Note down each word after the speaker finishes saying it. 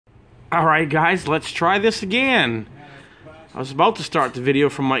Alright guys, let's try this again. I was about to start the video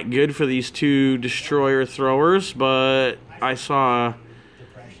from Mike Good for these two destroyer throwers, but I saw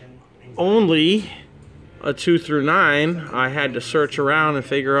only a 2 through 9. I had to search around and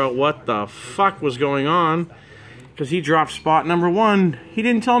figure out what the fuck was going on, because he dropped spot number 1. He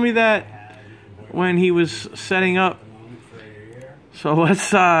didn't tell me that when he was setting up. So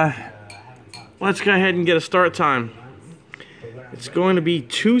let's go ahead and get a start time. It's going to be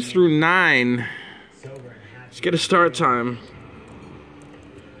 2 through 9. Let's get a start time.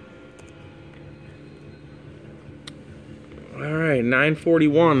 Alright,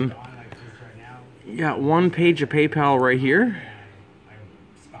 9:41. You got one page of PayPal right here.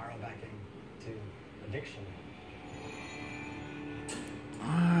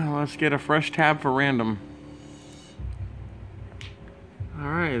 Let's get a fresh tab for random.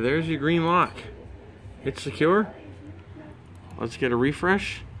 Alright, there's your green lock. It's secure. Let's get a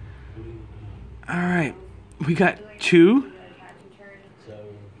refresh. Alright, we got 2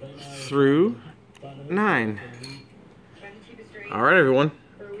 through 9. Alright, everyone.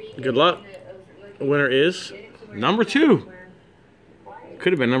 Good luck. The winner is number 2.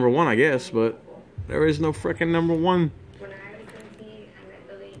 Could have been number 1, I guess, but there is no frickin' number 1.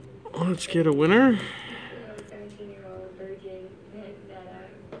 Let's get a winner.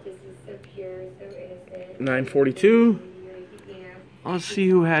 942. Let's see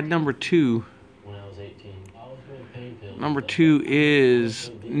who had number 2. When I was 18. Number 2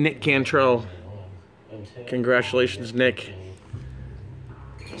 is Nick Cantrell. Congratulations, Nick.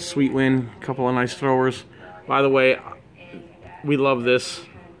 Sweet win. Couple of nice throwers. By the way, we love this.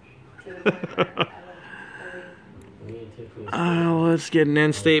 Let's get an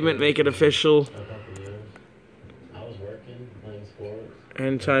end statement. Make it official.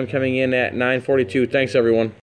 End time coming in at 9:42. Thanks, everyone.